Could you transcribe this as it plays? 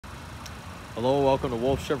Hello, welcome to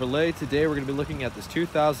Wolfe Chevrolet. Today we're going to be looking at this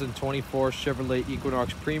 2024 Chevrolet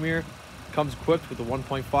Equinox Premier. It comes equipped with a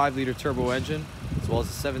 1.5 liter turbo engine as well as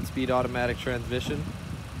a 7-speed automatic transmission.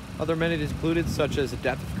 Other amenities included such as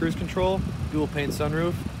adaptive cruise control, dual pane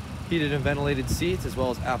sunroof, heated and ventilated seats, as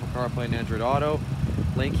well as Apple Carplay and Android Auto,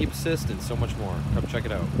 lane keep assist, and so much more. Come check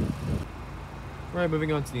it out. Alright,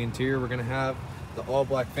 moving on to the interior, we're going to have the all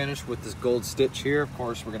black finish with this gold stitch here. Of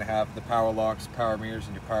course, we're going to have the power locks, power mirrors,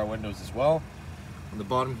 and your power windows as well. On the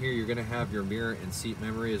bottom here, you're going to have your mirror and seat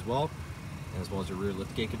memory as well as your rear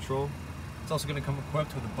liftgate control. It's also going to come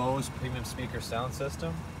equipped with a Bose premium speaker sound system.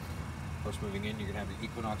 Of course, moving in, you're going to have your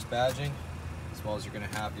Equinox badging, as well as you're going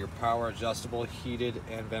to have your power adjustable heated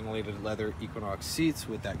and ventilated leather Equinox seats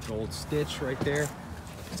with that gold stitch right there.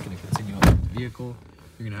 It's going to continue on with the vehicle.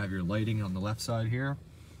 You're going to have your lighting on the left side here.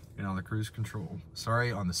 And on the cruise control,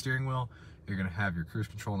 on the steering wheel, you're going to have your cruise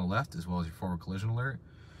control on the left as well as your forward collision alert,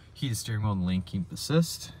 heated steering wheel and lane keep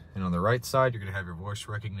assist. And on the right side, you're going to have your voice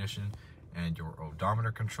recognition and your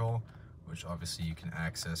odometer control, which obviously you can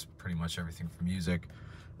access pretty much everything from music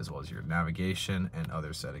as well as your navigation and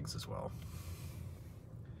other settings as well.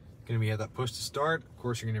 Going to be at that push to start. Of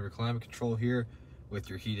course, you're going to have your climate control here with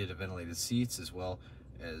your heated and ventilated seats as well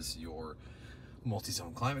as your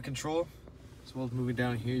multi-zone climate control. As well as moving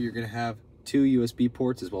down here, you're going to have 2 USB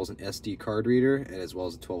ports as well as an SD card reader and as well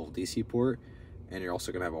as a 12-volt DC port, and you're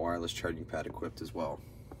also going to have a wireless charging pad equipped as well.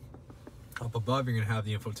 Up above, you're going to have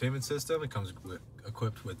the infotainment system. It comes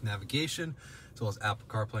equipped with navigation as well as Apple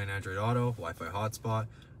CarPlay and Android Auto, Wi-Fi hotspot,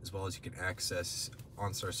 as well as you can access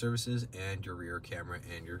OnStar services and your rear camera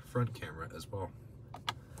and your front camera as well.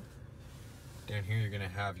 Down here, you're going to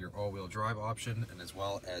have your all-wheel drive option and as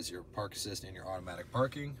well as your park assist and your automatic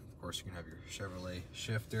parking. Of course, you can have your Chevrolet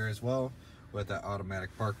shifter as well with that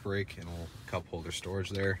automatic park brake and a little cup holder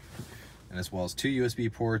storage there, and as well as 2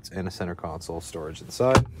 USB ports and a center console storage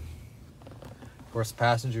inside. Of course, the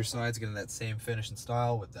passenger side is getting that same finish and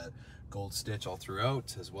style with that gold stitch all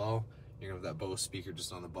throughout as well. You're going to have that Bose speaker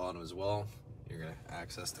just on the bottom as well. You're going to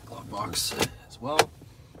access the glove box as well.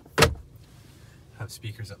 Have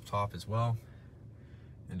speakers up top as well.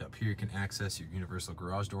 And up here you can access your universal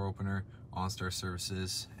garage door opener, OnStar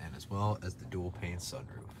services, and as well as the dual pane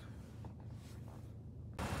sunroof.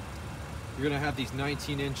 You're going to have these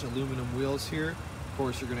 19-inch aluminum wheels here. Of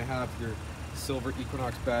course, you're going to have your silver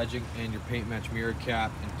Equinox badging and your paint match mirror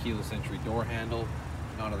cap and keyless entry door handle.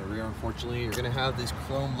 Not on the rear, unfortunately. You're going to have these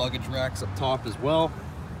chrome luggage racks up top as well.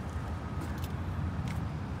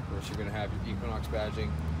 Of course, you're going to have your Equinox badging,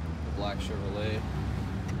 the black Chevrolet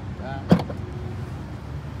back.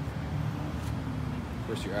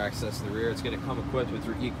 Of course, your access to the rear, it's going to come equipped with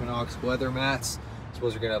your Equinox weather mats, as well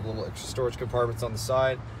as you're going to have little extra storage compartments on the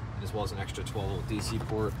side, as well as an extra 12-volt DC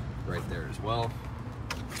port right there as well.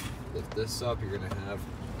 Lift this up, you're going to have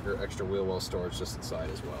your extra wheel well storage just inside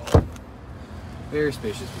as well. Very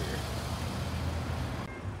spacious rear.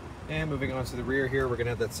 And moving on to the rear here, we're going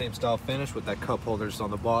to have that same style finish with that cup holders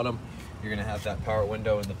on the bottom. You're going to have that power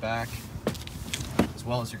window in the back, as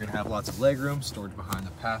well as you're going to have lots of legroom, storage behind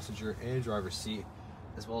the passenger and driver's seat,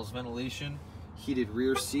 as well as ventilation, heated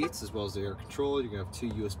rear seats, as well as the air control. You're going to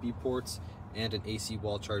have 2 USB ports and an AC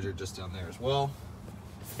wall charger just down there as well.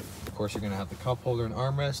 Of course, you're going to have the cup holder and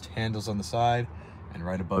armrest, handles on the side, and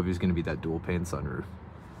right above you is going to be that dual pane sunroof.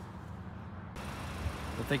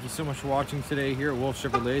 Well, thank you so much for watching today here at Wolfe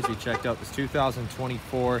Chevrolet. We checked out this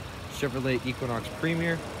 2024 Chevrolet Equinox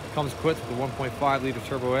Premier. It comes equipped with a 1.5 liter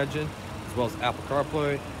turbo engine, as well as Apple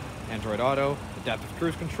CarPlay, Android Auto, adaptive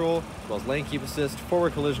cruise control, as well as lane keep assist,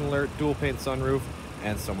 forward collision alert, dual pane sunroof,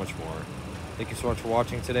 and so much more. Thank you so much for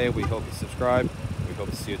watching today. We hope you subscribe. We hope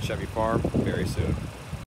to see you at Chevy Farm very soon.